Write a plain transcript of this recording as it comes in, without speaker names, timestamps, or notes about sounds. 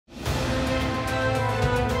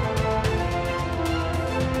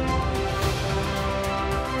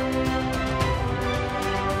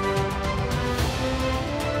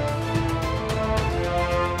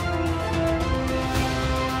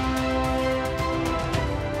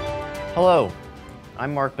Hello,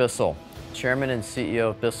 I'm Mark Bissell, Chairman and CEO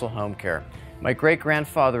of BISSELL Home Care. My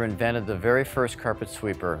great-grandfather invented the very first carpet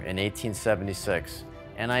sweeper in 1876,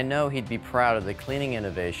 and I know he'd be proud of the cleaning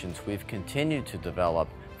innovations we've continued to develop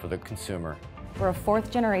for the consumer. We're a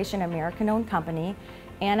fourth-generation American-owned company.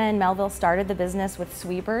 Anna and Melville started the business with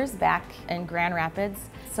sweepers back in Grand Rapids.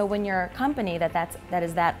 So when you're a company that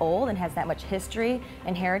is that old and has that much history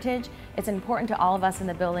and heritage, it's important to all of us in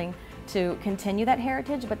the building to continue that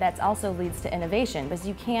heritage, but that also leads to innovation because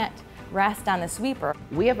you can't rest on the sweeper.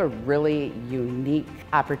 We have a really unique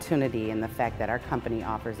opportunity in the fact that our company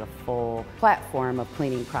offers a full platform of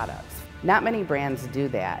cleaning products. Not many brands do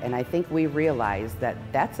that, and I think we realize that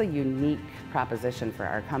that's a unique proposition for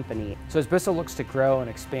our company. So as BISSELL looks to grow and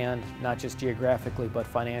expand, not just geographically, but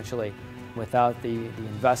financially, without the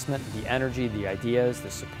investment, the energy, the ideas,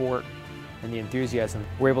 the support, and the enthusiasm,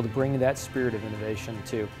 we're able to bring that spirit of innovation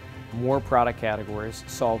to more product categories,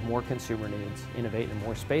 solve more consumer needs, innovate in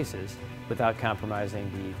more spaces without compromising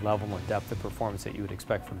the level and depth of performance that you would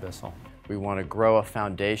expect from BISSELL. We want to grow a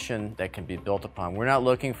foundation that can be built upon. We're not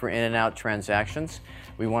looking for in and out transactions.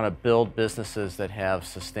 We want to build businesses that have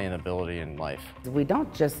sustainability in life. We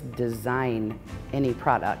don't just design any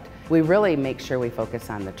product. We really make sure we focus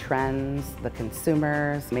on the trends, the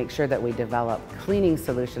consumers, make sure that we develop cleaning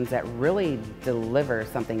solutions that really deliver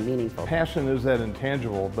something meaningful. Passion is that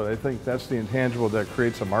intangible, but I think that's the intangible that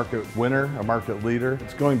creates a market winner, a market leader.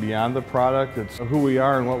 It's going beyond the product. It's who we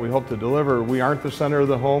are and what we hope to deliver. We aren't the center of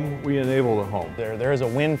the home, we enable the home. There is a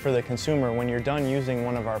win for the consumer. When you're done using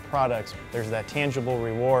one of our products, there's that tangible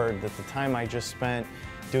reward that the time I just spent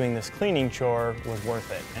doing this cleaning chore was worth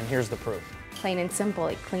it. And here's the proof. Plain and simple,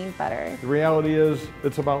 it cleans better. The reality is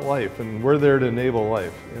it's about life, and we're there to enable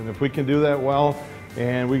life. And if we can do that well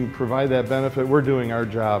and we can provide that benefit, we're doing our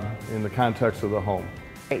job in the context of the home.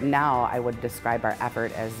 Right now, I would describe our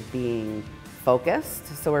effort as being focused.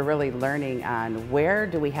 So we're really learning on where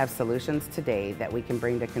do we have solutions today that we can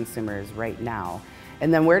bring to consumers right now.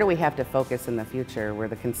 And then where do we have to focus in the future where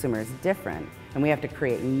the consumer is different and we have to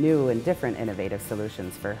create new and different innovative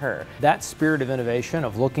solutions for her. That spirit of innovation,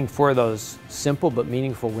 of looking for those simple but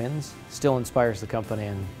meaningful wins, still inspires the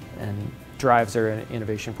company and drives our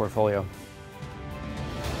innovation portfolio.